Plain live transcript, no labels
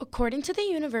According to the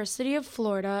University of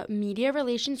Florida Media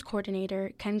Relations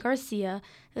Coordinator Ken Garcia,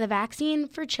 the vaccine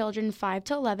for children 5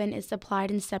 to 11 is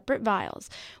supplied in separate vials,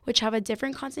 which have a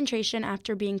different concentration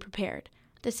after being prepared.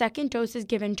 The second dose is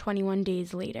given 21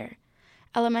 days later.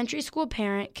 Elementary school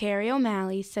parent Carrie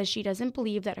O'Malley says she doesn't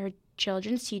believe that her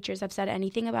children's teachers have said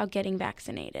anything about getting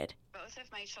vaccinated. Both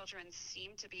of my children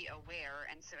seem to be aware,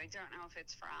 and so I don't know if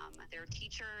it's from their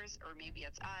teachers or maybe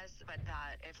it's us, but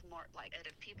that if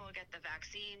people get the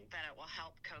vaccine, that it will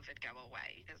help COVID go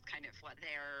away is kind of what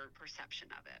their perception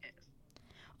of it is.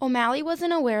 O'Malley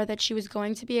wasn't aware that she was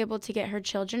going to be able to get her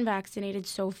children vaccinated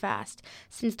so fast,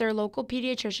 since their local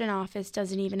pediatrician office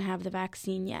doesn't even have the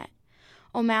vaccine yet.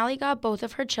 O'Malley got both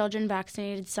of her children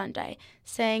vaccinated Sunday,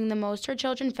 saying the most her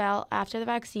children felt after the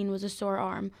vaccine was a sore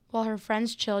arm, while her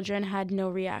friends' children had no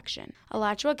reaction.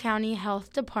 Alachua County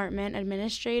Health Department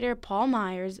Administrator Paul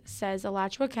Myers says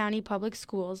Alachua County Public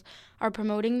Schools are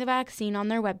promoting the vaccine on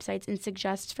their websites and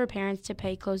suggests for parents to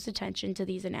pay close attention to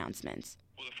these announcements.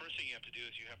 Well, the first thing you have to do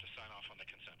is you have to sign off on the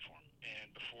consent form. And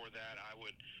before that,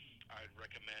 I'd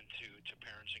recommend to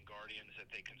parents and guardians that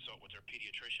they consult with their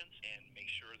pediatricians and make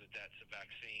sure that that's a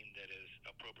vaccine that is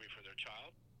appropriate for their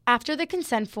child. After the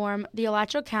consent form, the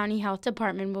Alachua County Health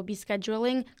Department will be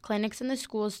scheduling clinics in the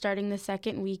schools starting the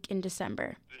second week in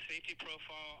December. The safety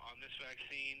profile on this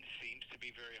vaccine seems to be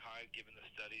very high given the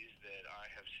studies that I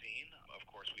have seen. Of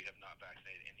course, we have not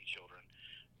vaccinated any children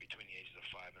between the ages of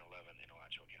 5 and 11 in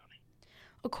Alachua County.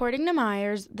 According to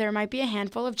Myers, there might be a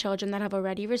handful of children that have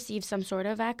already received some sort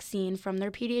of vaccine from their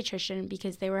pediatrician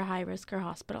because they were high risk or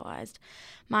hospitalized.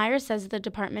 Myers says the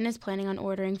department is planning on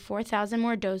ordering 4,000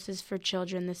 more doses for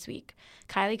children this week.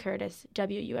 Kylie Curtis,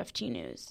 WUFT News.